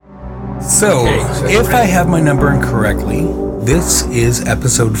So, if I have my number incorrectly, this is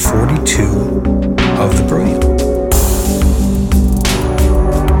episode 42 of The Brilliant.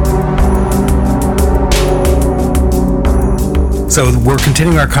 So we're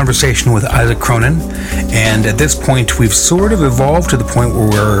continuing our conversation with Isaac Cronin, and at this point we've sort of evolved to the point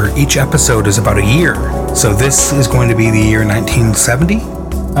where each episode is about a year. So this is going to be the year 1970?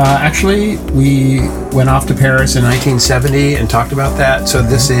 Actually, we went off to Paris in 1970 and talked about that. So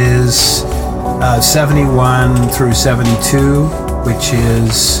this is 71 through 72, which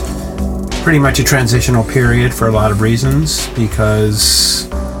is pretty much a transitional period for a lot of reasons, because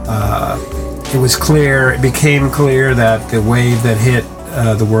it became clear that the wave that hit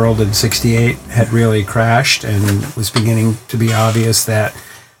the world in 68 had really crashed, and was beginning to be obvious that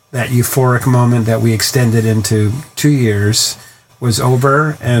that euphoric moment that we extended into 2 years was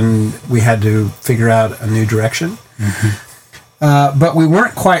over, and we had to figure out a new direction. Mm-hmm. But we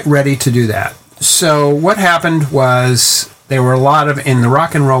weren't quite ready to do that. So what happened was, there were in the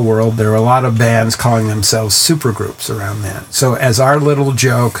rock and roll world, there were a lot of bands calling themselves supergroups around then. So as our little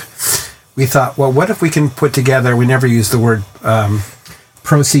joke, we thought, well, what if we can put together, we never used the word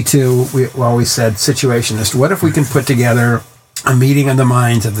Pro C2, we always said situationist. What if we can put together a meeting of the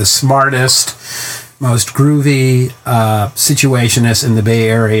minds of the smartest, most groovy situationists in the Bay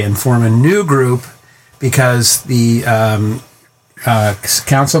Area and form a new group, because the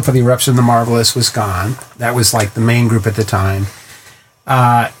Council for the Eruption of the Marvelous was gone. That was like the main group at the time.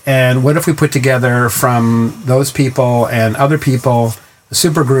 And what if we put together from those people and other people a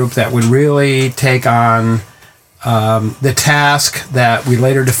supergroup that would really take on the task that we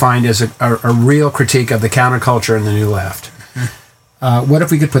later defined as a real critique of the counterculture and the New Left. What if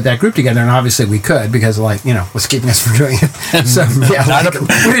we could put that group together? And obviously we could, because what's keeping us from doing it? So we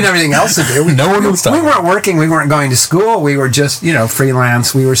didn't have anything else to do. We weren't working. We weren't going to school. We were just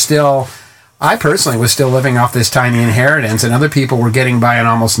freelance. We were still. I personally was still living off this tiny inheritance, and other people were getting by on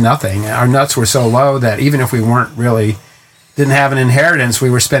almost nothing. Our nuts were so low that even if we didn't have an inheritance, we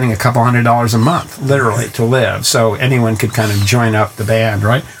were spending a couple $100s a month, literally, to live. So anyone could kind of join up the band,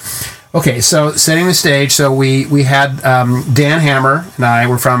 right? Okay, so setting the stage. So we had Dan Hammer and I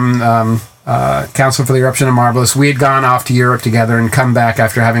were from Council for the Eruption of Marvelous. We had gone off to Europe together and come back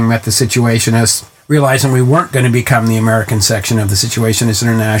after having met the Situationists, realizing we weren't going to become the American section of the Situationists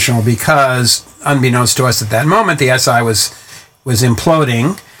International, because, unbeknownst to us at that moment, the SI was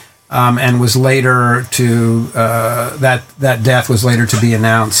imploding. And was later that death was later to be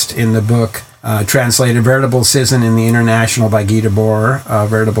announced in the book translated Veritable Schism in the International by Guy Debord,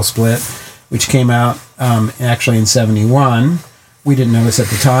 Veritable Split, which came out actually in 71. We didn't know this at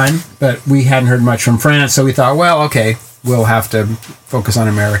the time, but we hadn't heard much from France, so we thought, well, okay, we'll have to focus on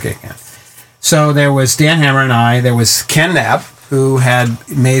America again. So there was Dan Hammer and I. There was Ken Knapp, who had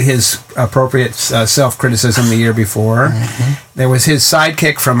made his appropriate self-criticism the year before. Mm-hmm. There was his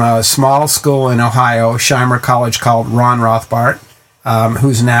sidekick from a small school in Ohio, Shimer College, called Ron Rothbart,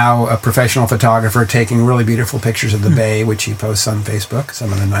 who's now a professional photographer taking really beautiful pictures of the Bay, which he posts on Facebook,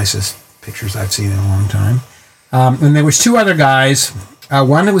 some of the nicest pictures I've seen in a long time. And there was two other guys.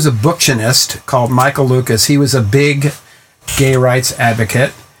 One who was a bookchinist called Michael Lucas. He was a big gay rights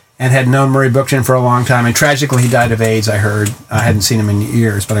advocate and had known Murray Bookchin for a long time. And tragically, he died of AIDS, I heard. I hadn't seen him in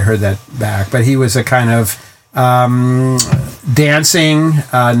years, but I heard that back. But he was a kind of dancing,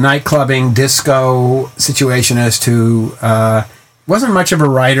 nightclubbing, disco situationist who wasn't much of a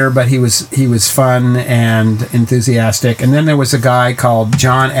writer, but he was fun and enthusiastic. And then there was a guy called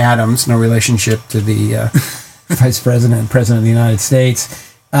John Adams, no relationship to the Vice President and President of the United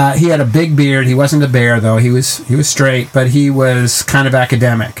States. He had a big beard. He wasn't a bear, though. He was straight, but he was kind of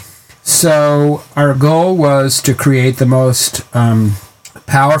academic. So our goal was to create the most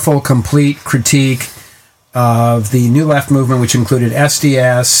powerful, complete critique of the New Left movement, which included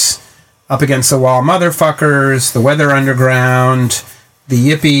SDS, Up Against the Wall Motherfuckers, the Weather Underground,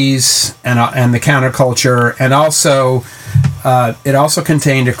 the Yippies, and the counterculture, and also it also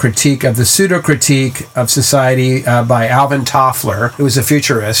contained a critique of the pseudo-critique of society by Alvin Toffler, who was a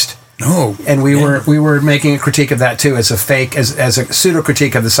futurist. Oh, and we were making a critique of that too, as a pseudo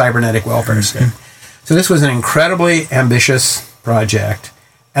critique of the cybernetic welfare state. So this was an incredibly ambitious project,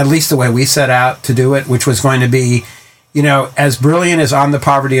 at least the way we set out to do it, which was going to be, as brilliant as On the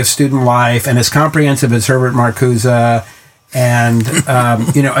Poverty of Student Life and as comprehensive as Herbert Marcuse, and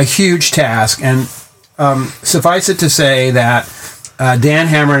a huge task. And suffice it to say that Dan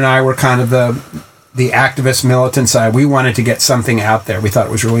Hammer and I were kind of the activist militant side. We wanted to get something out there. We thought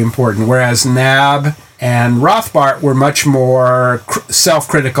it was really important. Whereas Nab and Rothbart were much more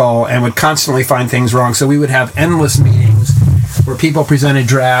self-critical and would constantly find things wrong. So we would have endless meetings where where people presented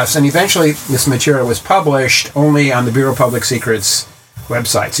drafts, and eventually this material was published only on the Bureau of Public Secret's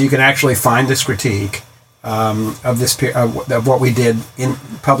website. So you can actually find this critique of this of what we did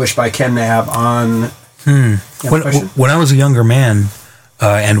published by Ken Knabb on. When I was a younger man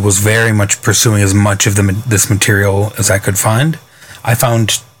and was very much pursuing as much of this material as I could find, I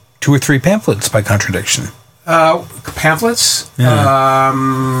found 2 or 3 pamphlets by contradiction. Pamphlets? Yeah.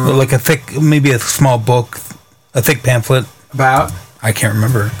 Like a thick, maybe a small book, a thick pamphlet. About? I can't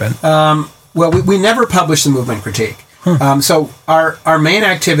remember. But well, we never published the movement critique. So our main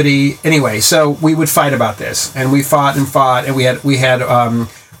activity, anyway, so we would fight about this, and we fought, and we had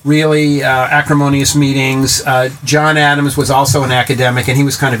really acrimonious meetings. John Adams was also an academic, and he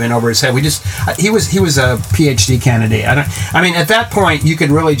was kind of in over his head. He was a PhD candidate. I mean, at that point, you could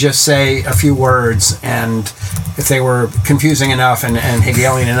really just say a few words, and if they were confusing enough and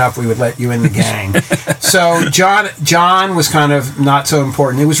Hegelian enough, we would let you in the gang. So John was kind of not so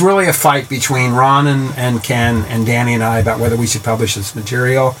important. It was really a fight between Ron and Ken and Danny and I about whether we should publish this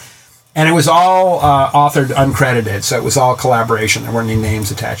material. And it was all authored uncredited, so it was all collaboration. There weren't any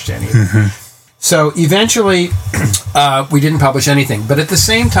names attached to any of it. So eventually, we didn't publish anything. But at the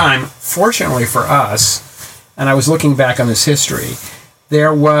same time, fortunately for us, and I was looking back on this history,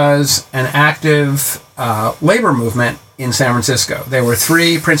 there was an active labor movement in San Francisco. There were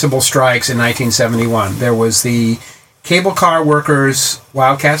 3 principal strikes in 1971. There was the cable car workers'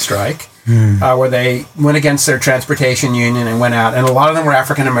 wildcat strike, where they went against their transportation union and went out. And a lot of them were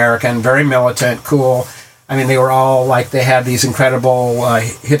African American, very militant, cool. I mean, they were all like, they had these incredible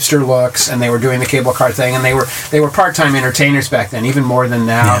hipster looks, and they were doing the cable car thing. And they were part-time entertainers back then, even more than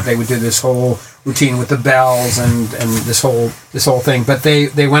now. Yeah. They would do this whole routine with the bells and this whole thing. But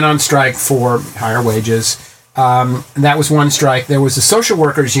they went on strike for higher wages. And that was one strike. There was the social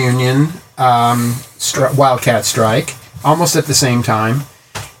workers union wildcat strike, almost at the same time.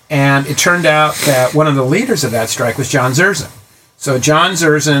 And it turned out that one of the leaders of that strike was John Zerzan. So John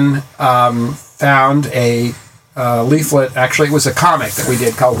Zerzan found a leaflet. Actually, it was a comic that we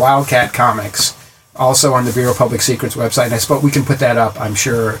did called Wildcat Comics, also on the Bureau of Public Secret's website. And I suppose we can put that up. I'm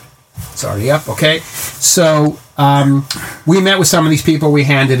sure it's already up. Okay. So we met with some of these people. We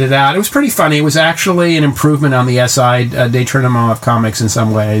handed it out. It was pretty funny. It was actually an improvement on the SI Détournement of comics in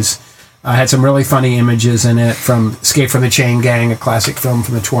some ways. Had some really funny images in it from Escape from the Chain Gang, a classic film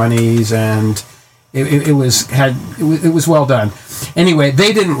from the 20s, and it was well done. Anyway,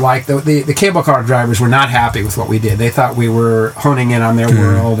 they didn't like the cable car drivers were not happy with what we did. They thought we were honing in on their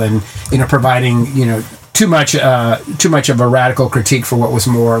world and providing too much of a radical critique for what was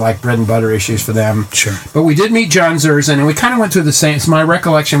more like bread and butter issues for them. Sure. But we did meet John Zerzan, and we kind of went through the same. It's my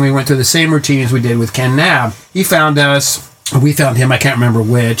recollection we went through the same routine as we did with Ken Knabb. He found us. We found him, I can't remember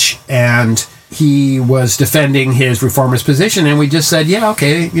which, and he was defending his reformist position, and we just said, yeah,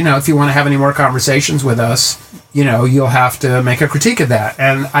 okay, if you want to have any more conversations with us, you'll have to make a critique of that.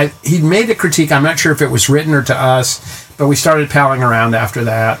 And he made a critique, I'm not sure if it was written or to us, but we started palling around after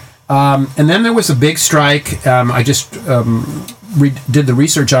that. And then there was a big strike. I just did the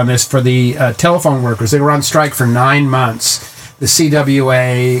research on this for the telephone workers. They were on strike for 9 months. The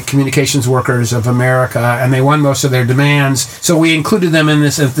CWA, Communications Workers of America, and they won most of their demands. So we included them in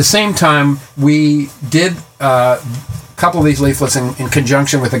this. At the same time, we did a couple of these leaflets in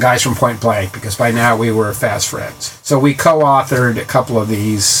conjunction with the guys from Point Blank, because by now we were fast friends. So we co-authored a couple of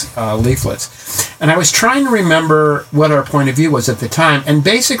these leaflets. And I was trying to remember what our point of view was at the time. And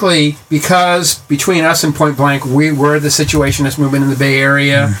basically, because between us and Point Blank, we were the Situationist movement in the Bay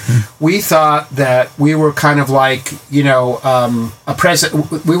Area, we thought that we were kind of like, a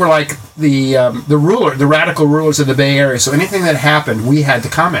president. We were like the radical rulers of the Bay Area. So anything that happened, we had to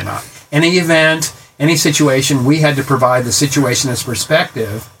comment on. Any event, any situation, we had to provide the situationist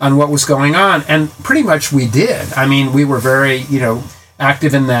perspective on what was going on. And pretty much we did. I mean, we were very,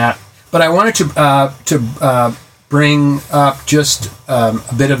 active in that. But I wanted to bring up just a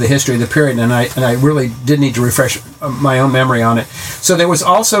bit of the history of the period, and I really did need to refresh my own memory on it. So there was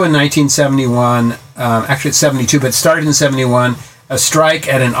also in 1971, actually it's 72, but it started in 71, a strike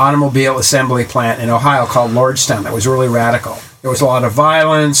at an automobile assembly plant in Ohio called Lordstown that was really radical. There was a lot of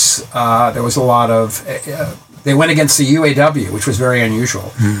violence. There was a lot of... they went against the UAW, which was very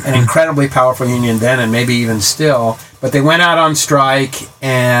unusual. An incredibly powerful union then, and maybe even still. But they went out on strike,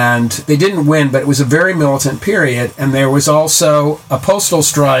 and they didn't win, but it was a very militant period. And there was also a postal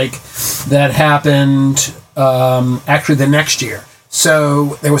strike that happened actually the next year.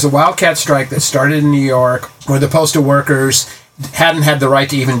 So there was a wildcat strike that started in New York, where the postal workers hadn't had the right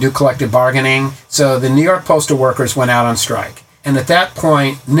to even do collective bargaining. So the New York postal workers went out on strike. And at that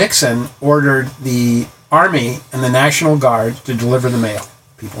point, Nixon ordered the Army and the National Guard to deliver the mail.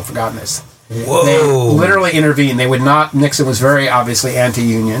 People have forgotten this. Whoa. They literally intervened. They would not. Nixon was very obviously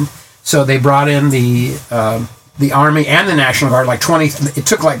anti-union, so they brought in the Army and the National Guard. Like 20. It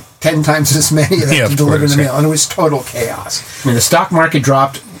took like 10 times as many of them to deliver the mail, and it was total chaos. I mean, the stock market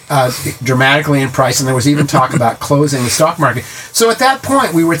dropped dramatically in price, and there was even talk about closing the stock market. So at that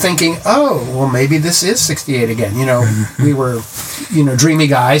point, we were thinking, oh, well, maybe this is 68 again. You know, we were, you know, dreamy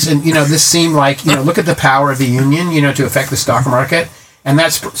guys, and, you know, this seemed like, you know, look at the power of the union, you know, to affect the stock market. And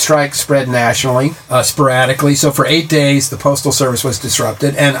that strike spread nationally, sporadically. So for 8 days, the Postal Service was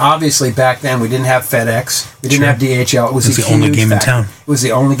disrupted. And obviously, back then, we didn't have FedEx. We didn't have DHL. It was the only game in town. It was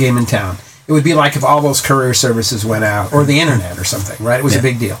the only game in town. It would be like if all those courier services went out, or the internet or something, right? It was a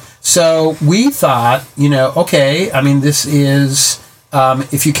big deal. So we thought, you know, okay, I mean, this is,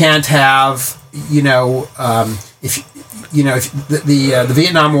 if you can't have, you know, if the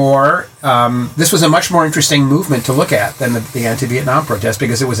Vietnam War, this was a much more interesting movement to look at than the anti-Vietnam protest,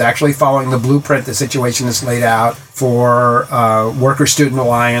 because it was actually following the blueprint the Situationists laid out for Worker-Student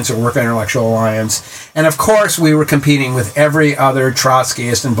Alliance or Worker Intellectual Alliance. And of course, we were competing with every other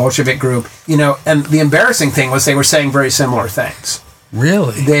Trotskyist and Bolshevik group, you know, and the embarrassing thing was they were saying very similar things.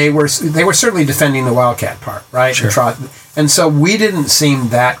 Really? They were certainly defending the Wildcat part, right? Sure. And so we didn't seem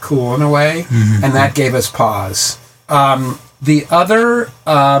that cool in a way, and that gave us pause. The other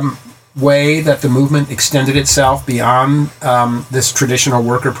way that the movement extended itself beyond this traditional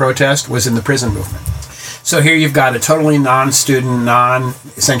worker protest was in the prison movement. So here you've got a totally non-student,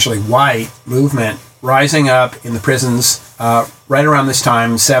 essentially white movement rising up in the prisons right around this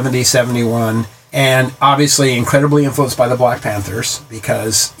time, 70, 71, and obviously incredibly influenced by the Black Panthers,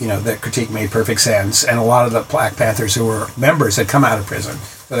 because, you know, the critique made perfect sense, and a lot of the Black Panthers who were members had come out of prison,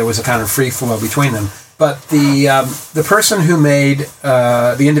 so there was a kind of free flow between them. But the person who made,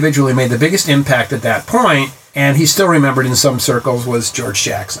 the individual who made the biggest impact at that point, and he's still remembered in some circles, was George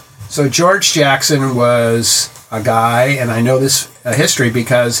Jackson. So George Jackson was a guy, and I know this history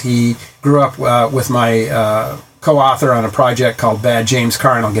because he grew up with my co-author on a project called Bad James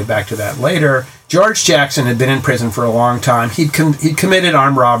Carr, and I'll get back to that later. George Jackson had been in prison for a long time. He'd committed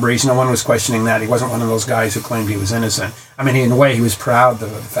armed robberies. No one was questioning that. He wasn't one of those guys who claimed he was innocent. I mean, in a way, he was proud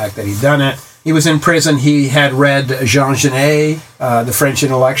of the fact that he'd done it. He was in prison. He had read Jean Genet, the French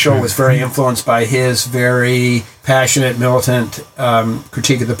intellectual, was very influenced by his very passionate, militant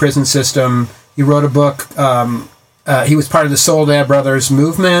critique of the prison system. He wrote a book. He was part of the Soledad Brothers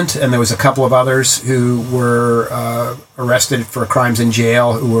movement, and there was a couple of others who were arrested for crimes in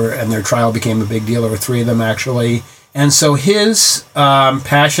jail, and their trial became a big deal. There were 3 of them, actually. And so his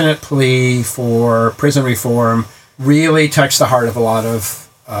passionate plea for prison reform really touched the heart of a lot of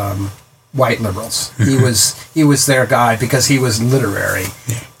white liberals. He was their guy because he was literary,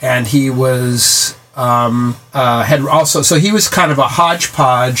 and he was had also, so he was kind of a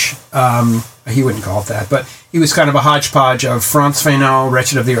hodgepodge. He wouldn't call it that, but he was kind of a hodgepodge of Frantz Fanon,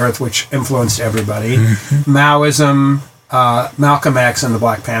 Wretched of the Earth, which influenced everybody, Maoism, Malcolm X, and the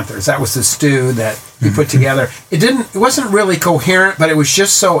Black Panthers. That was the stew that he put together. It wasn't really coherent, but it was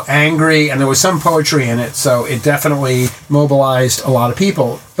just so angry, and there was some poetry in it, so it definitely mobilized a lot of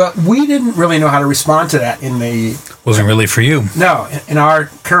people. But we didn't really know how to respond to that Wasn't really for you. No, in our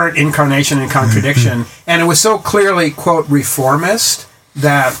current incarnation and contradiction. And it was so clearly, quote, reformist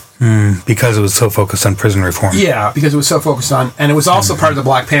that... because it was so focused on prison reform. Yeah, because it was so focused on... And it was also part of the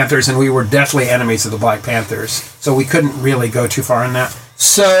Black Panthers, and we were deathly enemies of the Black Panthers. So we couldn't really go too far in that.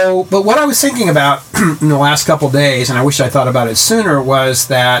 So, but what I was thinking about in the last couple days, and I wish I thought about it sooner, was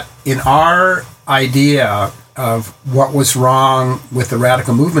that in our idea of what was wrong with the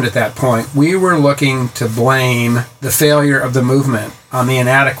radical movement at that point, we were looking to blame the failure of the movement on the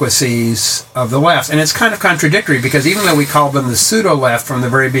inadequacies of the left. And it's kind of contradictory, because even though we called them the pseudo-left from the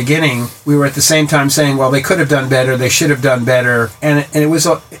very beginning, we were at the same time saying, well, they could have done better, they should have done better. And it was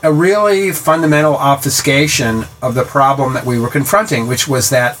a really fundamental obfuscation of the problem that we were confronting, which was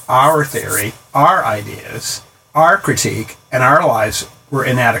that our theory, our ideas, our critique, and our lives were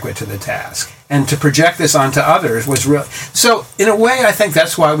inadequate to the task. And to project this onto others was real. So in a way, I think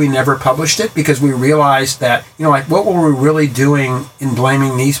that's why we never published it, because we realized that, you know, like, what were we really doing in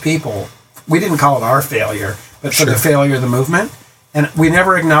blaming these people? We didn't call it our failure, but for the failure of the movement. And we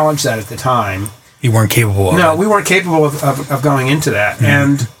never acknowledged that at the time. You weren't capable of it. No, we weren't capable of going into that.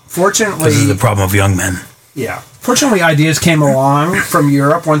 And fortunately... This is the problem of young men. Yeah. Fortunately, ideas came along from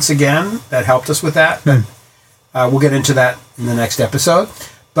Europe once again that helped us with that. We'll get into that in the next episode.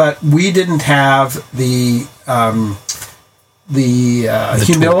 But we didn't have the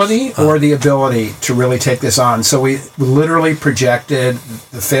humility or the ability to really take this on. So we literally projected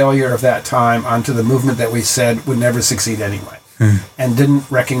the failure of that time onto the movement that we said would never succeed anyway, and didn't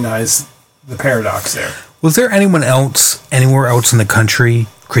recognize the paradox there. Was there anyone else anywhere else in the country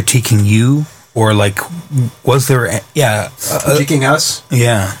critiquing you, or like, was there? Critiquing us?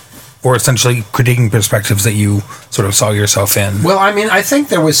 Yeah. Or essentially critiquing perspectives that you sort of saw yourself in. Well, I mean, I think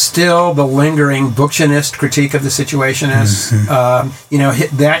there was still the lingering Bookchinist critique of the Situationists.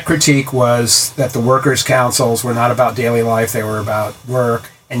 That critique was that the workers' councils were not about daily life, they were about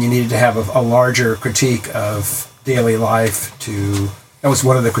work, and you needed to have a larger critique of daily life to... That was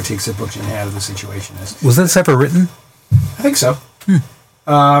one of the critiques that Bookchin had of the Situationists. Was this ever written? I think so.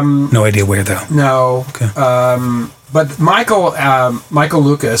 No idea where, though. No. Okay. But Michael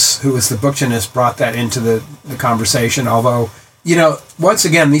Lucas, who was the Bookchinist, brought that into the conversation, although, once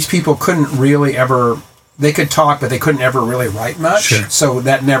again, these people couldn't really ever... They could talk, but they couldn't ever really write much. Sure. So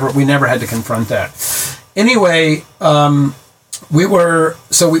we never had to confront that. Anyway, we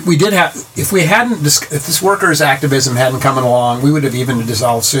did have... If this workers' activism hadn't come along, we would have even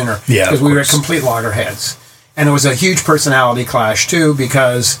dissolved sooner. Yeah, because we were complete loggerheads. And it was a huge personality clash, too,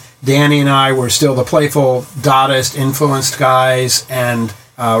 because Danny and I were still the playful, Dadaist influenced guys, and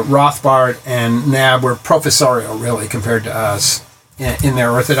Rothbard and Nab were professorial, really, compared to us in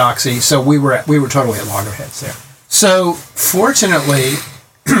their orthodoxy. So we were totally at loggerheads there. So, fortunately,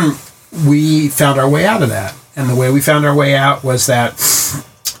 we found our way out of that. And the way we found our way out was that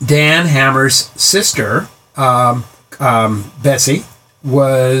Dan Hammer's sister, Betsy,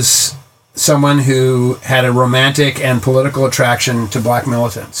 was... someone who had a romantic and political attraction to black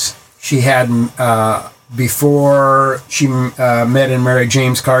militants. She had, before she met and married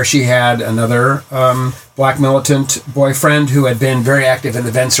James Carr, she had another black militant boyfriend who had been very active in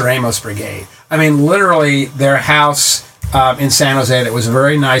the Venceremos Brigade. I mean, literally, their house in San Jose, that was a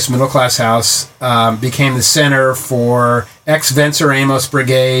very nice middle-class house, became the center for ex-Venceremos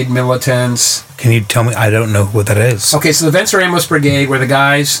Brigade militants. Can you tell me? I don't know what that is. Okay, so the Venceremos Brigade were the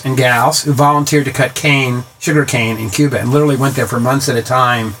guys and gals who volunteered to cut sugar cane in Cuba, and literally went there for months at a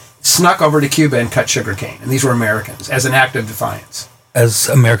time, snuck over to Cuba and cut sugar cane. And these were Americans, as an act of defiance. As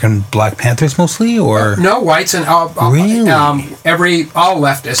American Black Panthers mostly, or no, whites and all really all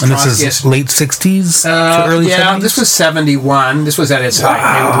leftists. And this is late 60s to early 70s? This was 71. This was at its height.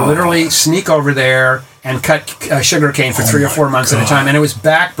 They would literally sneak over there and cut sugar cane for 3 or 4 months at a time, and it was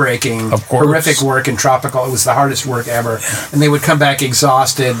backbreaking, horrific work in tropical. It was the hardest work ever, and they would come back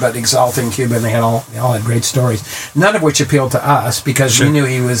exhausted but exalting Cuba, and they all had great stories, none of which appealed to us because we knew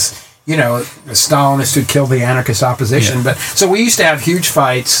he was a Stalinist who killed the anarchist opposition. Yeah. But so we used to have huge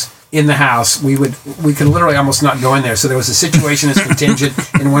fights in the house. We could literally almost not go in there. So there was a situationist contingent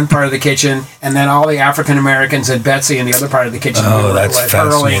in one part of the kitchen, and then all the African Americans and Betsy in the other part of the kitchen. Oh, that's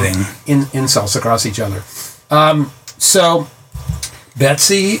fascinating. Insults across each other. So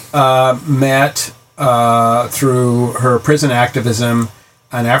Betsy met through her prison activism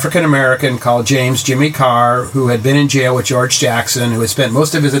an African American called Jimmy Carr, who had been in jail with George Jackson, who had spent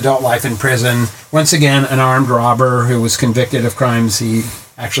most of his adult life in prison. Once again, an armed robber who was convicted of crimes he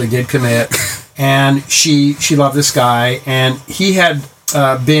actually did commit. And she loved this guy, and he had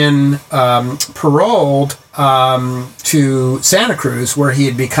been paroled to Santa Cruz, where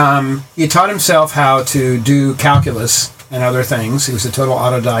he had taught himself how to do calculus and other things. He was a total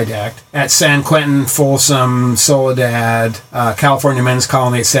autodidact at San Quentin, Folsom, Soledad, California Men's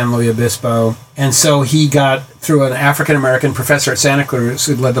Colony at San Luis Obispo. And so he got, through an African-American professor at Santa Cruz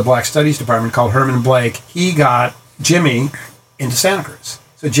who led the Black Studies Department called Herman Blake, he got Jimmy into Santa Cruz.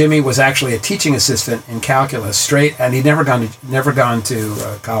 So Jimmy was actually a teaching assistant in calculus, straight, and he'd never gone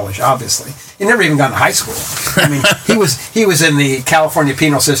to college. Obviously, he'd never even gone to high school. I mean, he was in the California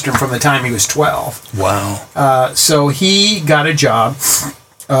penal system from the time he was 12. Wow. So he got a job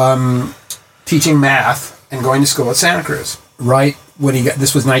teaching math and going to school at Santa Cruz. Right when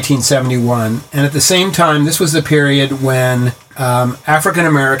this was 1971, and at the same time, this was the period when African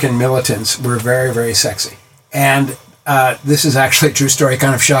American militants were very, very sexy. And this is actually a true story.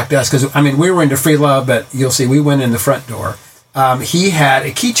 Kind of shocked us because, we were into free love, but you'll see we went in the front door. He had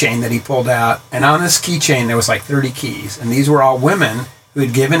a keychain that he pulled out, and on this keychain there was like 30 keys, and these were all women who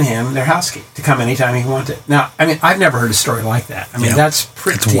had given him their house key to come anytime he wanted. Now, I've never heard a story like that. That's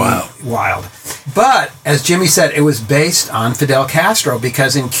pretty wild. But, as Jimmy said, it was based on Fidel Castro,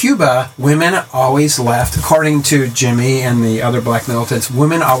 because in Cuba, women always left, according to Jimmy and the other black militants,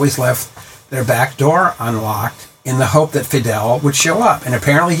 women always left their back door unlocked in the hope that Fidel would show up. And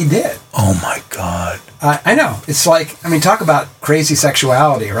apparently he did. Oh, my God. I know. It's like, I mean, talk about crazy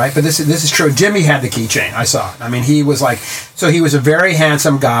sexuality, right? But this is true. Jimmy had the keychain. I saw it. I mean, he was like, so he was a very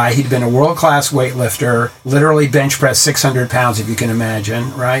handsome guy. He'd been a world-class weightlifter, literally bench press 600 pounds, if you can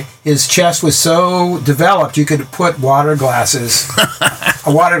imagine, right? His chest was so developed, you could put a water glass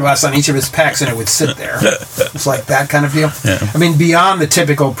on each of his pecs and it would sit there. It's like that kind of deal. Yeah. I mean, beyond the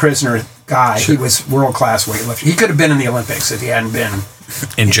typical prisoner guy, Sure. He was world-class weightlifter. He could have been in the Olympics if he hadn't been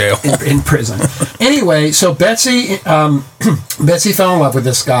in jail. In prison. Anyway, so Betsy fell in love with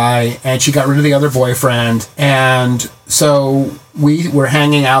this guy, and she got rid of the other boyfriend. And so we were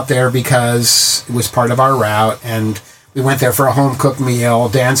hanging out there because it was part of our route, and we went there for a home-cooked meal.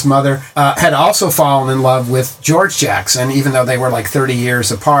 Dan's mother had also fallen in love with George Jackson, even though they were like 30 years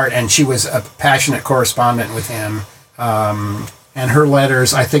apart, and she was a passionate correspondent with him. And her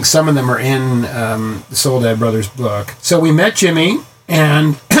letters, I think some of them are in the Soledad Brothers book. So we met Jimmy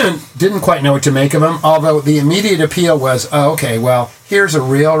and didn't quite know what to make of him, although the immediate appeal was, oh, okay, well, here's a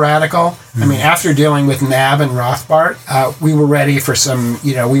real radical. I mean, after dealing with Nab and Rothbard, we were ready for some,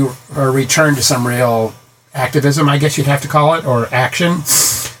 a return to some real activism, I guess you'd have to call it, or action.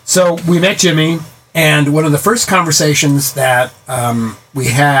 So we met Jimmy, and one of the first conversations that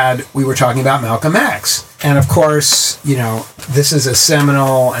we were talking about Malcolm X. And of course, this is a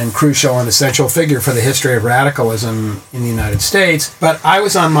seminal and crucial and essential figure for the history of radicalism in the United States. But I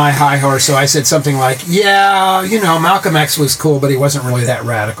was on my high horse, so I said something like, yeah, Malcolm X was cool, but he wasn't really that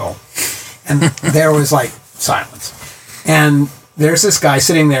radical. And there was like silence. And there's this guy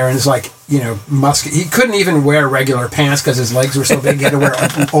sitting there and is like, muscular. He couldn't even wear regular pants because his legs were so big. He had to wear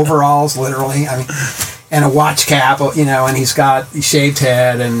overalls, literally. I mean, and a watch cap, and he's got a shaved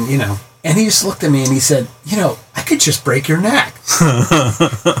head and, And he just looked at me and he said, I could just break your neck.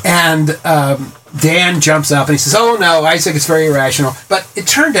 And Dan jumps up and he says, oh, no, Isaac, it's very irrational. But it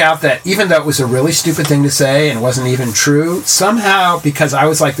turned out that even though it was a really stupid thing to say and it wasn't even true, somehow, because I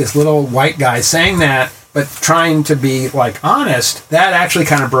was like this little white guy saying that, but trying to be like honest, that actually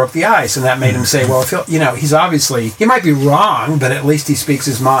kind of broke the ice. And that made him say, well, he's obviously, he might be wrong, but at least he speaks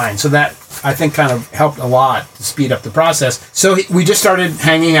his mind. So that, I think, kind of helped a lot to speed up the process. So we just started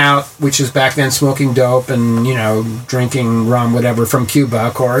hanging out, which is back then smoking dope and, drinking rum, whatever, from Cuba,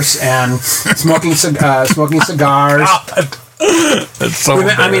 of course, and smoking cigars. That's so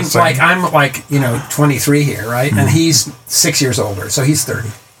I mean, I'm 23 here, right? And he's 6 years older, so he's 30.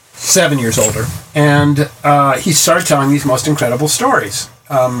 7 years older. And he started telling these most incredible stories.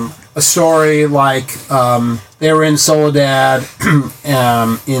 A story like they were in Soledad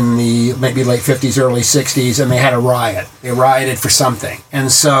in the maybe late 50s, early 60s, and they had a riot. They rioted for something.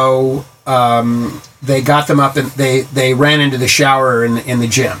 And so they got them up and they ran into the shower in the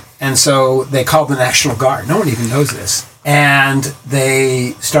gym. And so they called the National Guard. No one even knows this. And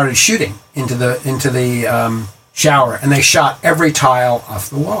they started shooting into the shower, and they shot every tile off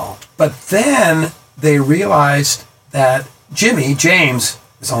the wall. But then they realized that James,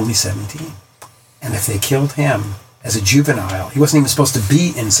 was only 17. And if they killed him as a juvenile, he wasn't even supposed to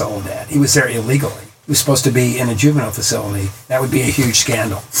be in Soledad. He was there illegally. He was supposed to be in a juvenile facility. That would be a huge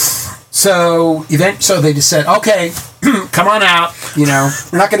scandal. So they just said, okay, come on out.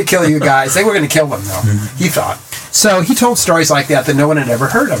 We're not going to kill you guys. They were going to kill them, though, he thought. So he told stories like that that no one had ever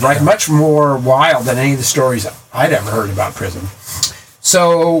heard of, right? Much more wild than any of the stories I'd ever heard about prison.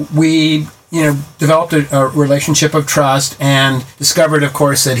 So we, developed a relationship of trust and discovered, of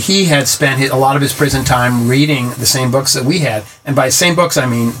course, that he had spent a lot of his prison time reading the same books that we had. And by same books, I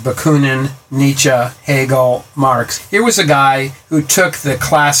mean Bakunin, Nietzsche, Hegel, Marx. Here was a guy who took the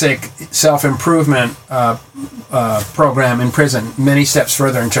classic self-improvement program in prison many steps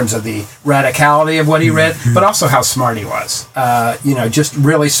further in terms of the radicality of what he read, but also how smart he was. Just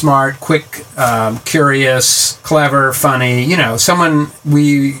really smart, quick, curious, clever, funny. Someone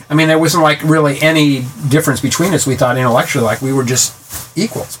there wasn't like really any difference between us. We thought intellectually like we were just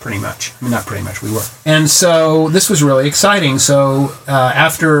equals, pretty much. I mean, not pretty much, we were. And so this was really exciting. So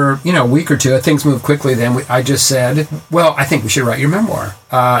after, a week or two, things moved quickly then. I just said, well, I think we should write your memoir.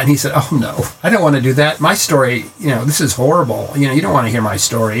 And he said, oh, no, I don't want to do that. My story, this is horrible. You don't want to hear my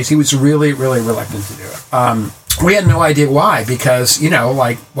stories. He was really, really reluctant to do it. We had no idea why, because,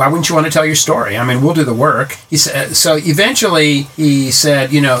 why wouldn't you want to tell your story? I mean, we'll do the work. He said, so eventually he said,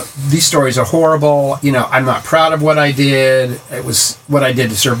 these stories are horrible. I'm not proud of what I did. It was what I did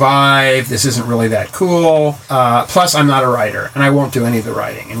to survive. This isn't really that cool. Plus, I'm not a writer, and I won't do any of the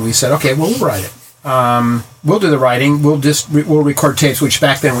writing. And we said, okay, well, we'll write it. We'll do the writing. We'll record tapes, which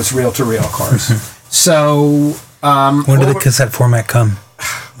back then was reel to reel, of course. So, when did the cassette format come?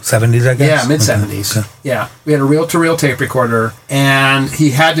 70s, I guess? Yeah, mid-70s. Okay. Yeah. We had a reel-to-reel tape recorder, and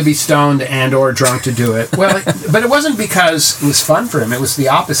he had to be stoned and or drunk to do it. Well, but it wasn't because it was fun for him. It was the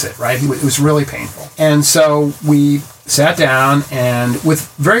opposite, right? It was really painful. And so we sat down and,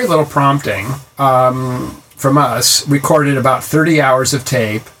 with very little prompting from us, recorded about 30 hours of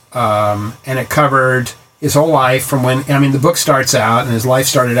tape, and it covered his whole life from when, the book starts out, and his life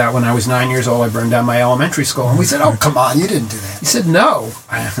started out when I was 9 years old. I burned down my elementary school. And we said, oh, come on, you didn't do that. He said, no,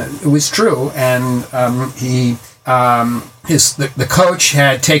 it was true. And the coach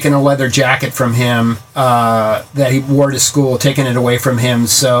had taken a leather jacket from him that he wore to school, taken it away from him.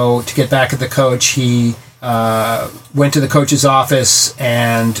 So to get back at the coach, he went to the coach's office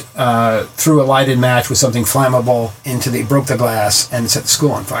and threw a lighted match with something flammable broke the glass and set the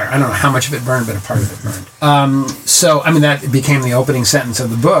school on fire. I don't know how much of it burned, but a part of it burned. That became the opening sentence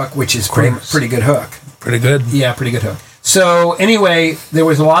of the book, which is pretty good hook. Pretty good. Yeah, pretty good hook. So anyway, there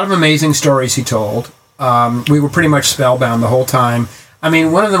was a lot of amazing stories he told. We were pretty much spellbound the whole time.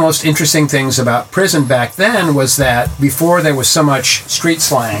 One of the most interesting things about prison back then was that before there was so much street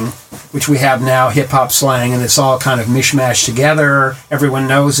slang, which we have now, hip-hop slang, and it's all kind of mishmashed together, everyone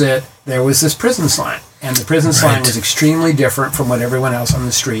knows it, there was this prison slang. And the prison slang was extremely different from what everyone else on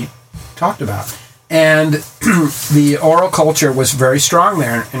the street talked about. And the oral culture was very strong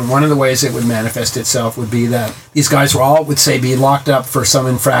there, and one of the ways it would manifest itself would be that these guys would be locked up for some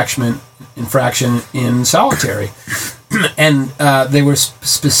infraction in solitary. And they were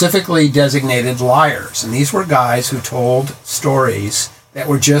specifically designated liars. And these were guys who told stories that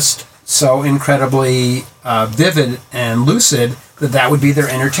were just so incredibly vivid and lucid that would be their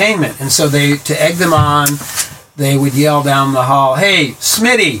entertainment. And so to egg them on, they would yell down the hall, "Hey,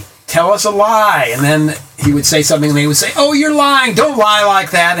 Smitty, tell us a lie." And then he would say something, and they would say, "Oh, you're lying. Don't lie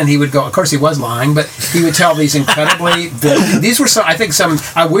like that." And he would go, of course he was lying, but he would tell these incredibly these were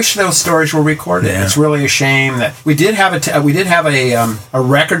I wish those stories were recorded. Yeah. It's really a shame that we did have a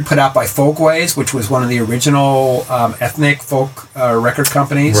record put out by Folkways, which was one of the original ethnic folk record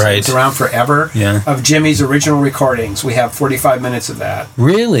companies. Right. It's around forever. Yeah. Of Jimmy's original recordings. We have 45 minutes of that.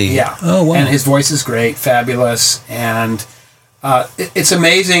 Really? Yeah. Oh, wow. And his voice is great, fabulous, and it's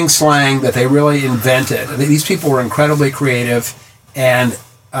amazing slang that they really invented. These people were incredibly creative, and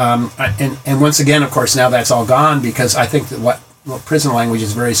once again, of course, now that's all gone because I think that prison language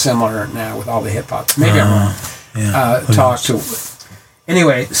is very similar now with all the hip hop. Maybe I'm wrong. Yeah.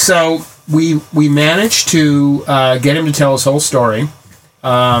 Anyway, so we managed to get him to tell his whole story,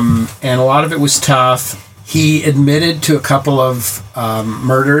 and a lot of it was tough. He admitted to a couple of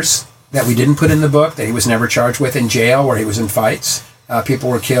murders that we didn't put in the book, that he was never charged with in jail, where he was in fights. People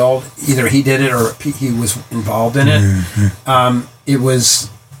were killed. Either he did it or he was involved in it. Mm-hmm.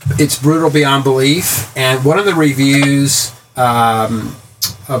 It's brutal beyond belief. And one of the reviews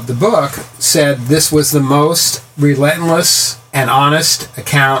of the book said this was the most relentless and honest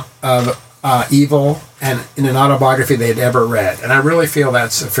account of evil and in an autobiography they had ever read. And I really feel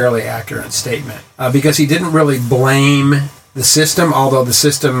that's a fairly accurate statement because he didn't really blame the system, although the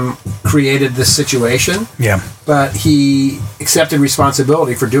system created this situation. Yeah. But he accepted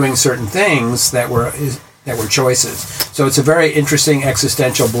responsibility for doing certain things that were choices. So it's a very interesting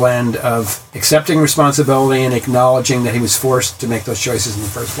existential blend of accepting responsibility and acknowledging that he was forced to make those choices in the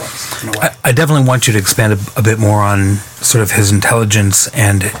first place. In a way. I definitely want you to expand a bit more on sort of his intelligence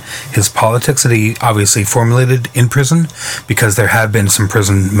and his politics that he obviously formulated in prison, because there have been some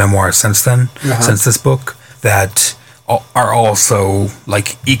prison memoirs since then, since this book, that are also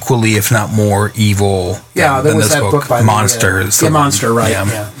like equally, if not more, evil. Yeah, there was that book by Monster. Monster, right?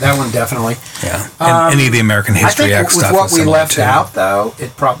 Yeah, that one definitely. Yeah, and any of the American History X stuff. I think with what we left out, though,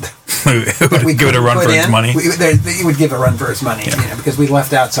 it probably would give it a run for its money. It would give it a run for its money, because we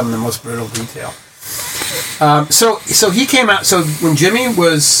left out some of the most brutal detail. So he came out. So when Jimmy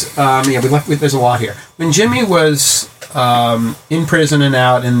was, there's a lot here. When Jimmy was in prison and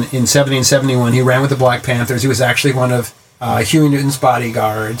out in 1771, he ran with the Black Panthers. He was actually one of Huey Newton's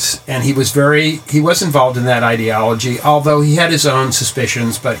bodyguards, and he was involved in that ideology, although he had his own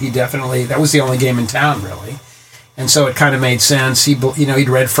suspicions, but that was the only game in town, really. And so it kind of made sense. He'd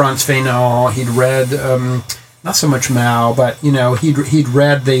read Frantz Fanon, he'd read, not so much Mao, but, he'd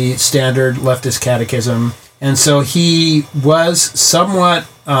read the standard leftist catechism, and so he was somewhat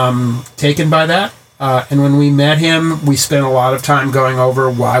taken by that. And when we met him, we spent a lot of time going over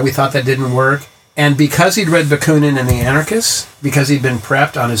why we thought that didn't work. And because he'd read Bakunin and the Anarchists, because he'd been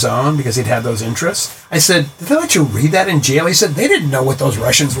prepped on his own, because he'd had those interests, I said, did they let you read that in jail? He said, they didn't know what those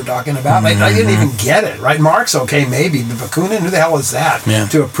Russians were talking about. Mm-hmm. I didn't even get it, right? Marx, okay, maybe, but Bakunin, who the hell is that? Yeah.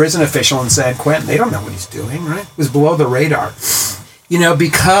 To a prison official in San Quentin, they don't know what he's doing, right? It was below the radar.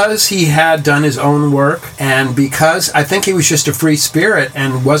 Because he had done his own work, and because I think he was just a free spirit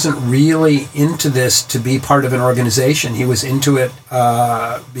and wasn't really into this to be part of an organization. He was into it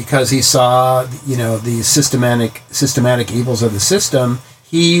because he saw, the systematic evils of the system.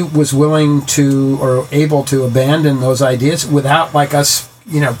 He was willing to, or able to, abandon those ideas without, like us,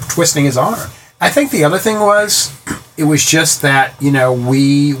 twisting his arm. I think the other thing was, it was just that,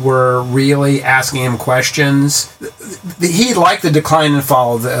 we were really asking him questions. He liked the Decline and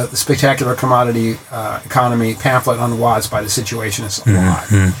Fall of the Spectacular Commodity Economy pamphlet on Watts by the Situationists a lot.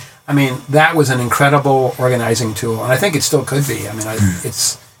 Mm-hmm. I mean, that was an incredible organizing tool, and I think it still could be. I mean,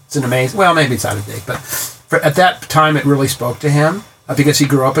 it's an amazing, well, maybe it's out of date, but at that time it really spoke to him. Because he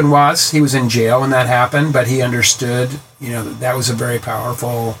grew up in Watts. He was in jail when that happened, but he understood, that was a very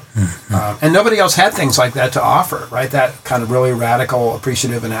powerful, and nobody else had things like that to offer, right? That kind of really radical,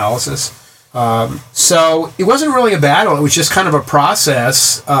 appreciative analysis. So it wasn't really a battle. It was just kind of a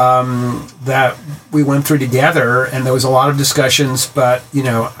process that we went through together, and there was a lot of discussions, but,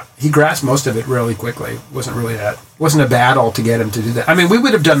 he grasped most of it really quickly. It wasn't a battle to get him to do that. I mean, we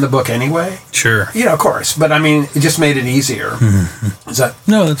would have done the book anyway. Sure. Of course. But, I mean, it just made it easier. Mm-hmm. Is that...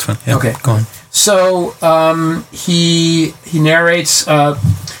 No, that's fine. Yeah, okay. Go on. So, he narrates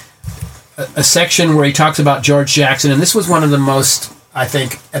a section where he talks about George Jackson, and this was one of the most, I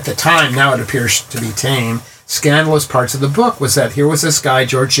think, at the time, now it appears to be tame, scandalous parts of the book, was that here was this guy,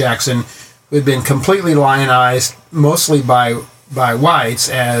 George Jackson, who had been completely lionized, mostly by whites,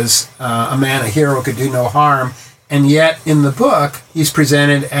 as a man, a hero who could do no harm. And yet, in the book, he's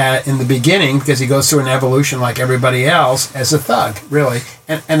presented in the beginning, because he goes through an evolution like everybody else, as a thug, really.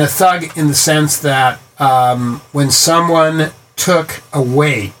 And a thug in the sense that when someone took a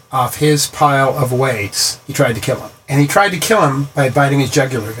weight off his pile of weights, he tried to kill him. And he tried to kill him by biting his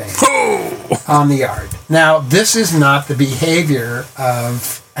jugular vein on the yard. Now, this is not the behavior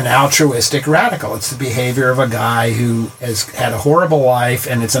of an altruistic radical. It's the behavior of a guy who has had a horrible life,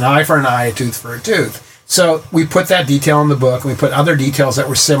 and it's an eye for an eye, a tooth for a tooth. So we put that detail in the book, and we put other details that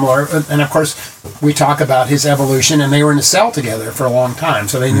were similar. And of course, we talk about his evolution, and they were in a cell together for a long time,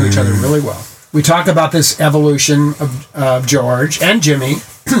 so they knew each other really well. We talk about this evolution of George and Jimmy,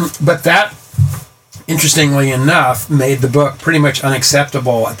 but that, interestingly enough, made the book pretty much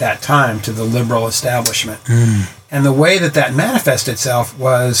unacceptable at that time to the liberal establishment. And the way that manifested itself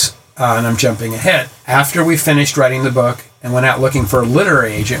was, and I'm jumping ahead, after we finished writing the book and went out looking for a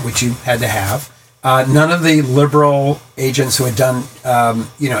literary agent, which you had to have, none of the liberal agents who had done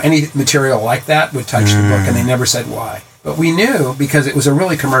any material like that would touch the book, and they never said why. But we knew, because it was a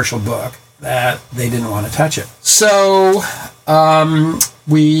really commercial book, that they didn't want to touch it. So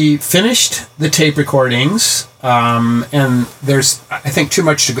we finished the tape recordings, and there's, I think, too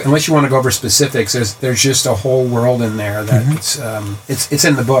much to go, unless you want to go over specifics. There's just a whole world in there that it's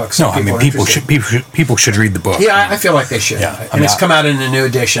in the book. So people should read the book. Yeah, I feel like they should. Yeah, and it's come out in a new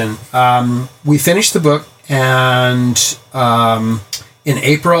edition. We finished the book, and in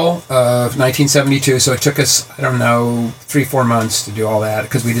April of 1972, so it took us, 3-4 months to do all that,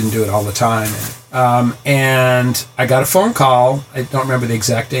 because we didn't do it all the time. And I got a phone call, I don't remember the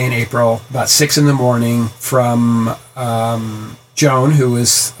exact day in April, about 6 a.m. from Joan, who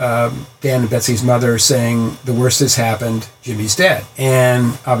was Dan and Betsy's mother, saying, the worst has happened, Jimmy's dead.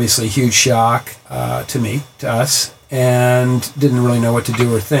 And obviously huge shock to us, and didn't really know what to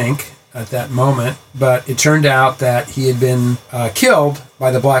do or think at that moment, but it turned out that he had been killed by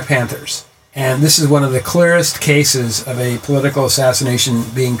the Black Panthers. And this is one of the clearest cases of a political assassination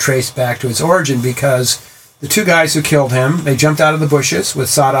being traced back to its origin, because the two guys who killed him, they jumped out of the bushes with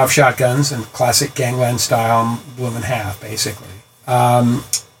sawed-off shotguns and classic gangland style, and blew him in half, basically.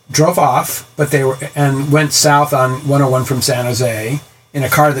 Drove off, and went south on 101 from San Jose in a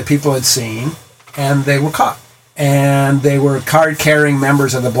car that people had seen, and they were caught. And they were card-carrying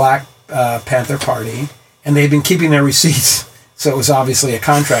members of the Black Panther Party, and they'd been keeping their receipts, so it was obviously a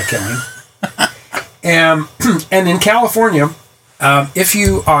contract killing. And in California, if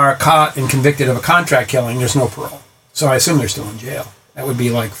you are caught and convicted of a contract killing, there's no parole. So I assume they're still in jail. That would be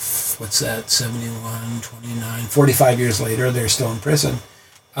like, 71, 29, 45 years later, they're still in prison.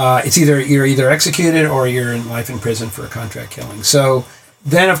 You're either executed or you're in life in prison for a contract killing. So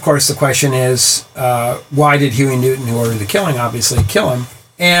then, of course, the question is, why did Huey Newton, who ordered the killing, obviously kill him?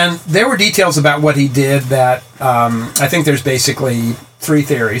 And there were details about what he did that I think there's basically 3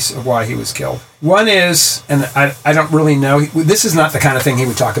 theories of why he was killed. One is, and I don't really know, this is not the kind of thing he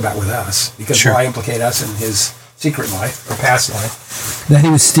would talk about with us, because why implicate us in his secret life or past life, that he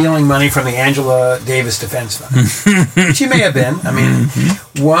was stealing money from the Angela Davis Defense Fund. She may have been. I mean,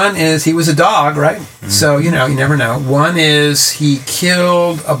 one is he was a dog, right? So, you never know. One is he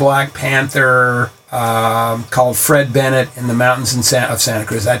killed a Black Panther called Fred Bennett in the mountains of Santa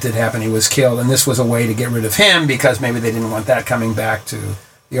Cruz. That did happen. He was killed, and this was a way to get rid of him because maybe they didn't want that coming back to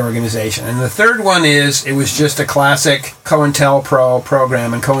the organization. And the third one is it was just a classic COINTELPRO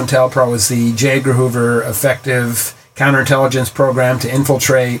program, and COINTELPRO is the J. Edgar Hoover effective counterintelligence program to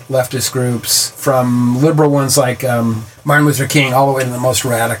infiltrate leftist groups, from liberal ones like Martin Luther King all the way to the most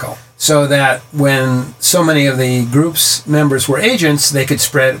radical, so that when so many of the group's members were agents, they could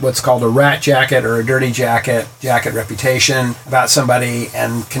spread what's called a rat jacket or a dirty jacket reputation about somebody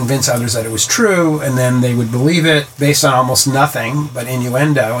and convince others that it was true, and then they would believe it based on almost nothing but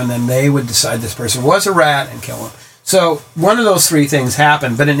innuendo, and then they would decide this person was a rat and kill him. So one of those three things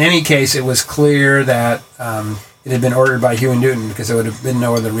happened, but in any case, it was clear that it had been ordered by Huey Newton because there would have been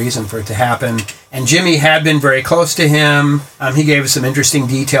no other reason for it to happen. And Jimmy had been very close to him. He gave us some interesting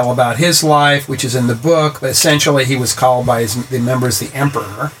detail about his life, which is in the book. But essentially, he was called by the members the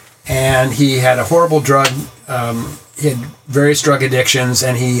Emperor. And he had a horrible he had various drug addictions,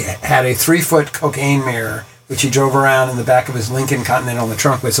 and he had a 3-foot cocaine mirror, which he drove around in the back of his Lincoln Continental in the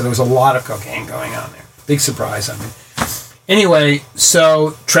trunk with. So there was a lot of cocaine going on there. Big surprise, I mean. Anyway,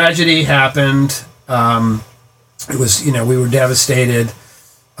 so tragedy happened. It was, we were devastated,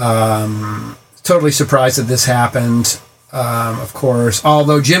 totally surprised that this happened, of course.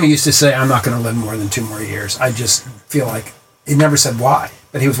 Although Jimmy used to say, I'm not going to live more than 2 more years. I just feel like he never said why.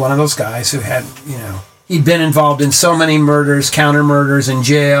 But he was one of those guys who had, he'd been involved in so many murders, counter murders in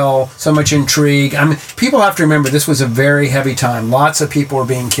jail, so much intrigue. I mean, people have to remember this was a very heavy time. Lots of people were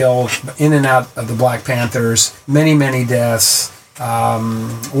being killed in and out of the Black Panthers, many, many deaths, a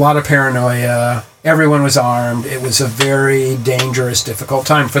lot of paranoia. Everyone was armed. It was a very dangerous, difficult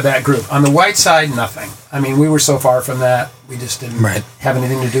time for that group. On the white side, nothing. I mean, we were so far from that, we just didn't have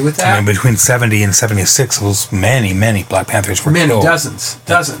anything to do with that. I mean, between 70 and 76, it was many, many Black Panthers were killed. Dozens.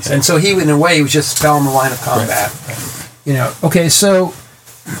 Yeah. And so he, in a way, he just fell in the line of combat. Right. Okay, so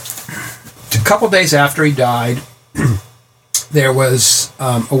a couple days after he died, there was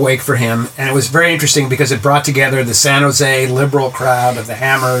a wake for him, and it was very interesting because it brought together the San Jose liberal crowd of the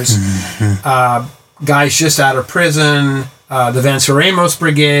Hammers, guys just out of prison, the Venceremos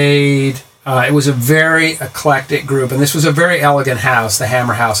Brigade. It was a very eclectic group, and this was a very elegant house, the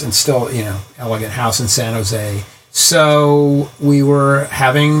Hammer House, and still, elegant house in San Jose. So we were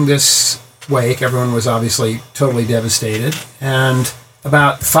having this wake. Everyone was obviously totally devastated, and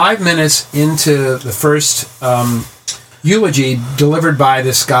about 5 minutes into the first eulogy delivered by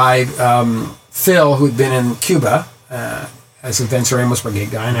this guy, Phil, who'd been in Cuba as a Venceremos Brigade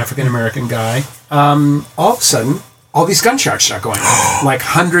guy, an African-American guy. All of a sudden, all these gunshots start going off, like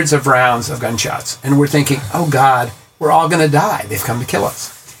hundreds of rounds of gunshots. And we're thinking, oh, God, we're all going to die. They've come to kill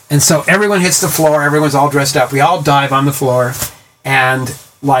us. And so everyone hits the floor. Everyone's all dressed up. We all dive on the floor. And,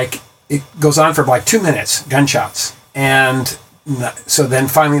 it goes on for 2 minutes, gunshots. And so then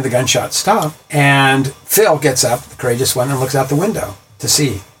finally the gunshots stop, and Phil gets up, the courageous one, and looks out the window to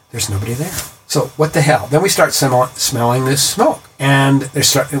see there's nobody there. So what the hell? Then we start smelling this smoke, and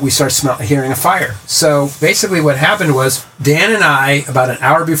we start hearing a fire. So basically what happened was Dan and I, about an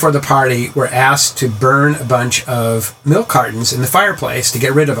hour before the party, were asked to burn a bunch of milk cartons in the fireplace to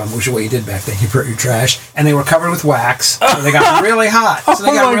get rid of them, which is what you did back then. You burnt your trash, and they were covered with wax. So they got really hot.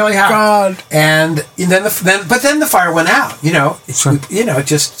 God. And then the fire went out. It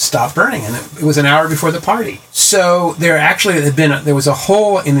just stopped burning, and it was an hour before the party. So there was a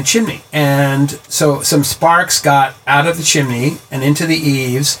hole in the chimney, and so some sparks got out of the chimney and into the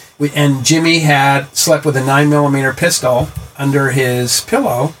eaves, and Jimmy had slept with a 9mm pistol under his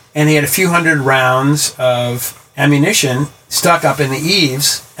pillow, and he had a few hundred rounds of ammunition stuck up in the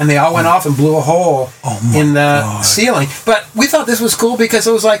eaves, and they all went off and blew a hole in the ceiling. But we thought this was cool because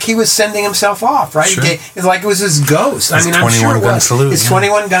it was like he was sending himself off, right? Sure. It's like it was his ghost. I'm sure it was. Salute, his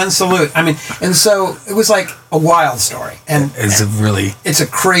 21-gun salute. I mean, and so it was like a wild story. And it's a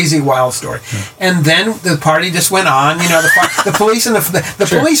crazy wild story. And then the party just went on. The police and the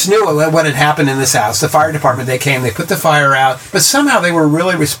police knew what had happened in this house. The fire department, they came, they put the fire out, but somehow they were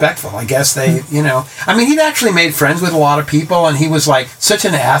really respectful. I guess they, I mean, he'd actually made friends with a lot of people, and he was like such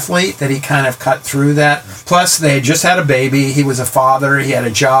an athlete that he kind of cut through that. Plus, they had just had a baby. He was a father. He had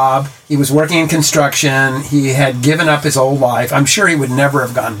a job. He was working in construction. He had given up his old life. I'm sure he would never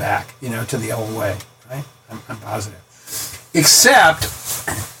have gone back, to the old way. Right? I'm positive. Except,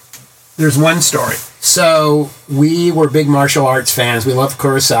 there's one story. So, we were big martial arts fans. We loved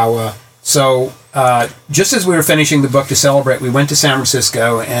Kurosawa. So, just as we were finishing the book to celebrate, we went to San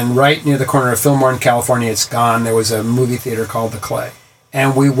Francisco, and right near the corner of Fillmore and California, it's gone, there was a movie theater called The Clay.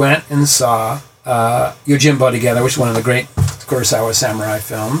 And we went and saw Yojimbo together, which is one of the great Kurosawa samurai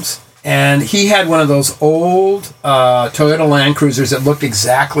films. And he had one of those old Toyota Land Cruisers that looked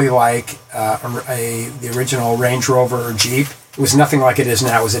exactly like the original Range Rover or Jeep. It was nothing like it is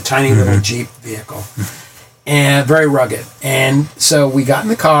now. It was a tiny little Jeep vehicle. And very rugged. And so we got in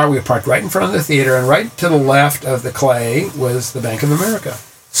the car, we parked right in front of the theater, and right to the left of the Clay was the Bank of America.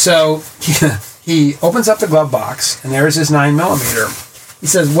 So he opens up the glove box, and there's his 9mm. He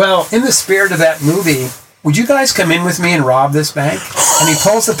says, well, in the spirit of that movie, would you guys come in with me and rob this bank? And he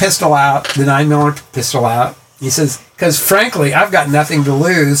pulls the pistol out, the 9mm pistol out. He says, because frankly, I've got nothing to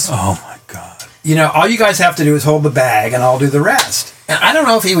lose. Oh, my God. You know, all you guys have to do is hold the bag, and I'll do the rest. And I don't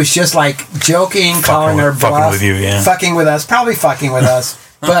know if he was just like joking, calling our bluff. Fucking with you, yeah. Fucking with us. Probably fucking with us.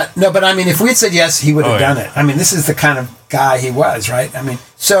 But I mean, if we had said yes, he would have done it. I mean, this is the kind of guy he was, right? I mean,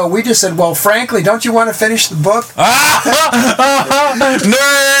 so we just said, well, frankly, don't you want to finish the book? Nerds!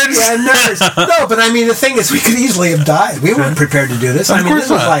 Yeah, nerds. No, but I mean, the thing is, we could easily have died. We weren't prepared to do this. I mean, this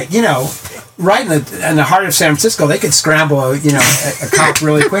was like, you know, right in the heart of San Francisco, they could scramble, you know, a cop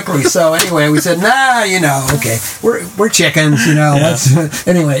really quickly. So anyway, we said, nah, you know, okay, we're chickens, you know. Yeah.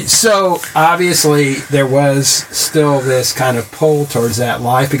 Anyway, so obviously there was still this kind of pull towards that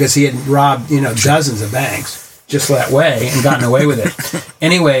life because he had robbed, you know, dozens of banks just that way and gotten away with it.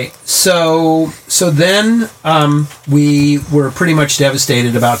 Anyway, so then we were pretty much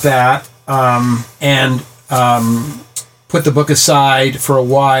devastated about that, and put the book aside for a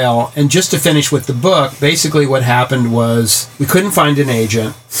while. And just to finish with the book, basically what happened was we couldn't find an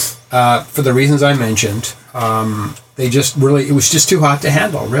agent for the reasons I mentioned. They just really, it was just too hot to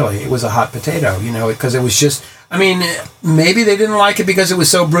handle, really. It was a hot potato, you know, because it was just, I mean, maybe they didn't like it because it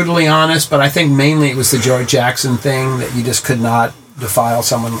was so brutally honest, but I think mainly it was the George Jackson thing that you just could not defile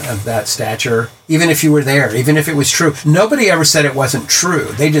someone of that stature, even if you were there, even if it was true. Nobody ever said it wasn't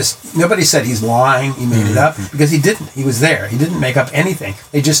true. Nobody said he's lying, he made it up, because he didn't. He was there. He didn't make up anything.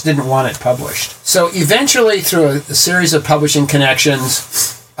 They just didn't want it published. So eventually, through a series of publishing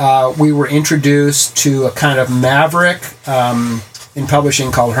connections, we were introduced to a kind of maverick in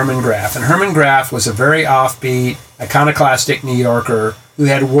publishing called Herman Graff. And Herman Graff was a very offbeat, iconoclastic New Yorker who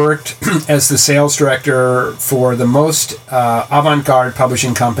had worked as the sales director for the most avant-garde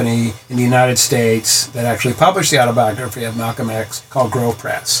publishing company in the United States that actually published the autobiography of Malcolm X, called Grove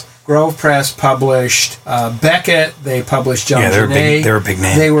Press. Grove Press published Beckett. They published John Genet. They were a big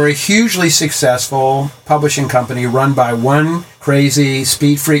name. They were a hugely successful publishing company run by one crazy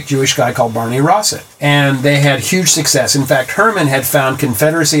speed freak Jewish guy called Barney Rossett. And they had huge success. In fact, Herman had found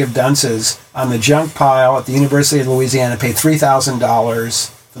Confederacy of Dunces on the junk pile at the University of Louisiana, paid $3,000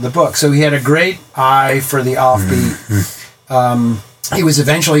 for the book. So he had a great eye for the offbeat. He was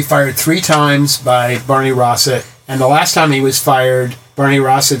eventually fired 3 times by Barney Rossett. And the last time he was fired, Barney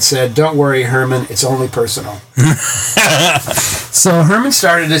Rossett said, "Don't worry, Herman, it's only personal." So Herman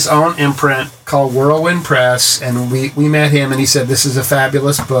started his own imprint called Whirlwind Press, and we met him, and he said, "This is a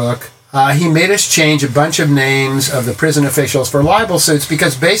fabulous book." He made us change a bunch of names of the prison officials for libel suits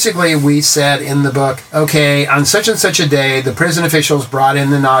because basically we said in the book, okay, on such and such a day, the prison officials brought in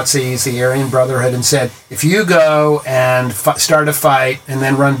the Nazis, the Aryan Brotherhood, and said, if you go and start a fight and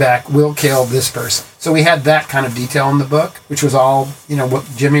then run back, we'll kill this person. So we had that kind of detail in the book, which was all, you know, what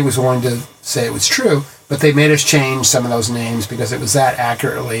Jimmy was willing to say it was true, but they made us change some of those names because it was that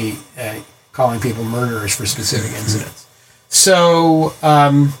accurately calling people murderers for specific incidents. So,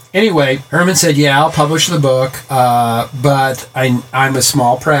 anyway, Herman said, yeah, I'll publish the book, but I'm a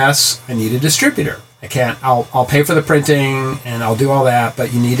small press. I need a distributor. I'll pay for the printing and I'll do all that,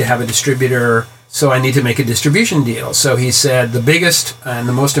 but you need to have a distributor. So I need to make a distribution deal. So he said the biggest and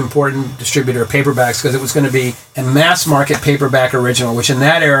the most important distributor of paperbacks, because it was going to be a mass market paperback original, which in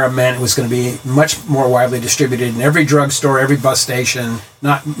that era meant it was going to be much more widely distributed in every drugstore, every bus station.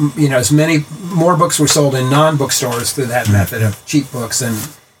 Not, you know, as many more books were sold in non-bookstores through that method of cheap books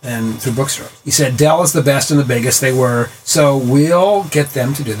than through bookstores. He said Dell is the best and the biggest. They were. So we'll get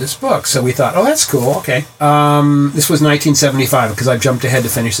them to do this book. So we thought, oh, that's cool. Okay. This was 1975 because I jumped ahead to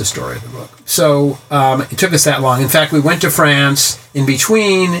finish the story of the book. So it took us that long. In fact, we went to France in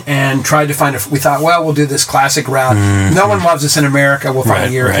between and tried to find we thought, well, we'll do this classic route. No one loves us in America. We'll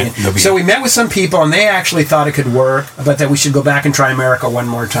find a European. Right. So we met with some people and they actually thought it could work, but that we should go back and try America one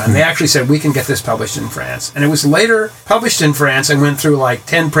more time. They actually said, we can get this published in France. And it was later published in France and went through like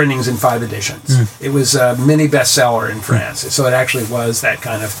 10 printings in 5 editions. It was a mini bestseller in France. So it actually was that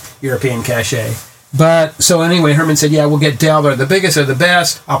kind of European cachet. But so anyway, Herman said, yeah, we'll get Dell. They're the biggest, they're the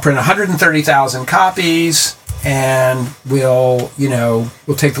best. I'll print 130,000 copies and we'll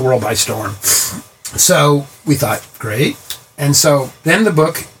take the world by storm. So we thought, great. And so then the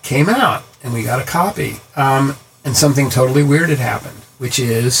book came out and we got a copy. And something totally weird had happened, which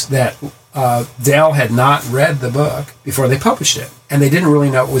is that Dell had not read the book before they published it. And they didn't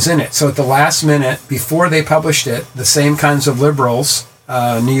really know what was in it. So at the last minute, before they published it, the same kinds of liberals,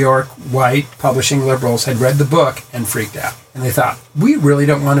 New York white publishing liberals, had read the book and freaked out. And they thought, we really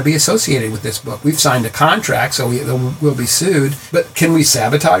don't want to be associated with this book. We've signed a contract, so we'll be sued. But can we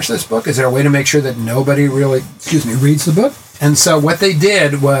sabotage this book? Is there a way to make sure that nobody really, reads the book? And so what they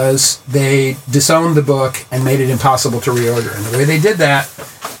did was they disowned the book and made it impossible to reorder. And the way they did that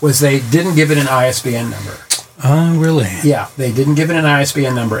was they didn't give it an ISBN number. Oh, really? Yeah, they didn't give it an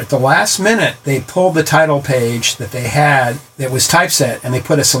ISBN number. At the last minute, they pulled the title page that they had that was typeset, and they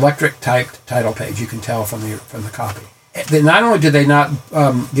put a Selectric typed title page. You can tell from the copy. Not only did they not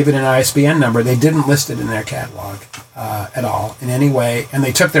give it an ISBN number, they didn't list it in their catalog at all in any way, and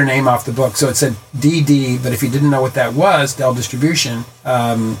they took their name off the book. So it said DD, but if you didn't know what that was, Dell Distribution,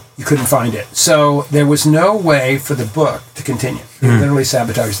 you couldn't find it. So there was no way for the book to continue. They literally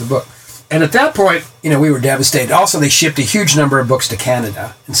sabotaged the book. And at that point, we were devastated. Also, they shipped a huge number of books to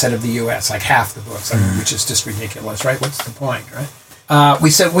Canada instead of the U.S., like half the books, which is just ridiculous, right? What's the point, right? We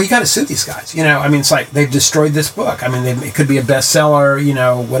said, well, you got to sue these guys. It's like they've destroyed this book. It could be a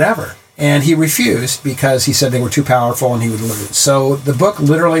bestseller, whatever. And he refused because he said they were too powerful and he would lose. So the book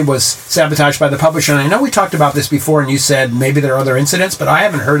literally was sabotaged by the publisher. And I know we talked about this before and you said maybe there are other incidents, but I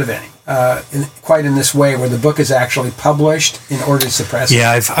haven't heard of any quite in this way where the book is actually published in order to suppress it.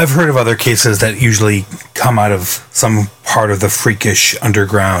 Yeah, I've heard of other cases that usually come out of some part of the freakish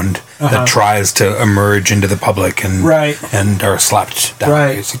underground that tries to emerge into the public and are slapped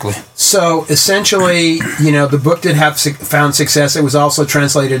down, basically. So essentially, the book did have found success. It was also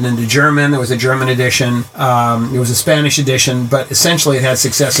translated into German. There was a German edition. There was a Spanish edition, but essentially it had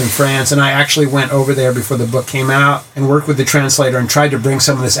success in France. And I actually went over there before the book came out and worked with the translator and tried to bring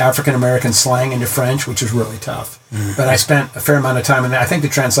some of this African-American slang into French, which was really tough. But I spent a fair amount of time in there. I think the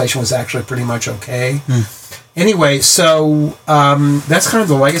translation was actually pretty much okay. Anyway, so that's kind of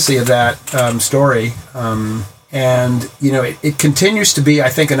the legacy of that story. And, it continues to be, I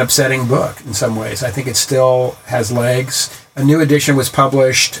think, an upsetting book in some ways. I think it still has legs. A new edition was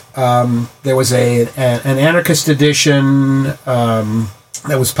published. There was an anarchist edition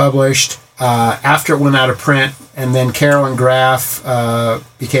that was published after it went out of print. And then Carolyn Graff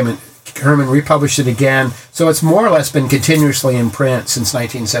Herman republished it again. So it's more or less been continuously in print since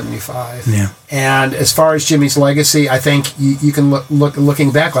 1975. Yeah. And as far as Jimmy's legacy, I think you can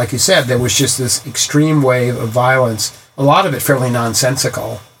looking back, like you said, there was just this extreme wave of violence, a lot of it fairly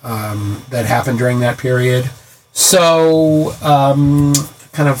nonsensical, that happened during that period. So,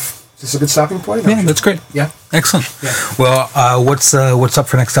 this is a good stopping point. Yeah, that's great. Yeah. Excellent. Yeah. Well, what's up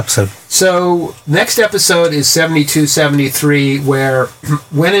for next episode? So next episode is 72-73, where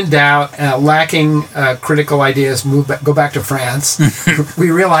when in doubt, lacking critical ideas, go back to France.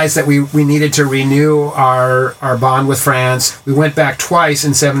 We realized that we needed to renew our bond with France. We went back twice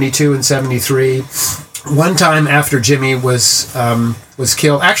in 72 and 73. One time after Jimmy was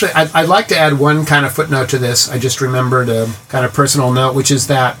killed. Actually, I'd like to add one kind of footnote to this. I just remembered a kind of personal note, which is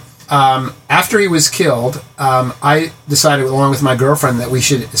that after he was killed, I decided, along with my girlfriend, that we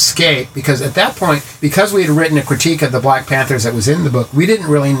should escape, because at that point, because we had written a critique of the Black Panthers that was in the book, we didn't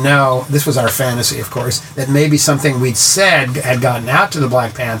really know, this was our fantasy, of course, that maybe something we'd said had gotten out to the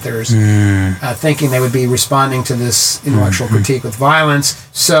Black Panthers, thinking they would be responding to this intellectual critique with violence.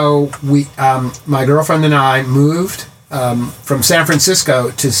 So we, my girlfriend and I moved from San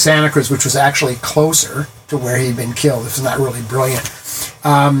Francisco to Santa Cruz, which was actually closer to where he'd been killed. This is not really brilliant.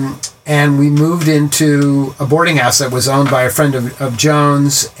 And we moved into a boarding house that was owned by a friend of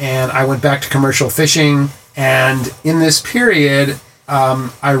Jones, and I went back to commercial fishing. And in this period,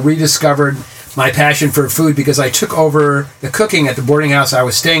 I rediscovered my passion for food, because I took over the cooking at the boarding house I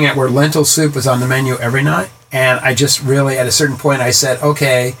was staying at, where lentil soup was on the menu every night. And I just really, at a certain point, I said,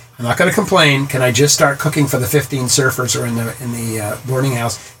 okay, I'm not going to complain. Can I just start cooking for the 15 surfers who are in the boarding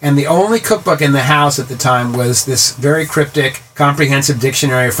house? And the only cookbook in the house at the time was this very cryptic, comprehensive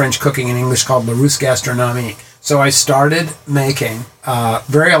dictionary of French cooking in English called Larousse Gastronomique. So I started making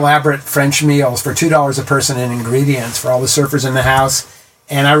very elaborate French meals for $2 a person in ingredients for all the surfers in the house.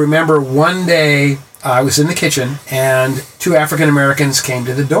 And I remember one day I was in the kitchen and two African Americans came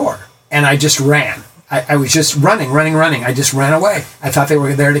to the door, and I just ran. I was just running. I just ran away. I thought they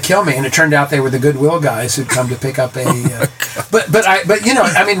were there to kill me, and it turned out they were the Goodwill guys who'd come to pick up a. But you know,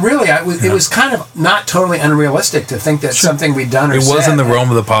 I mean, really, it was kind of not totally unrealistic to think that something we'd done or it was said, in the realm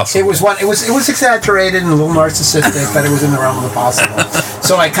of the possible. It was exaggerated and a little narcissistic, but it was in the realm of the possible.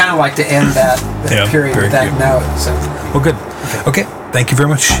 So I kind of like to end that period with that note. So. Well, good. Okay. Thank you very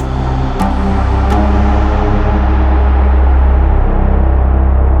much.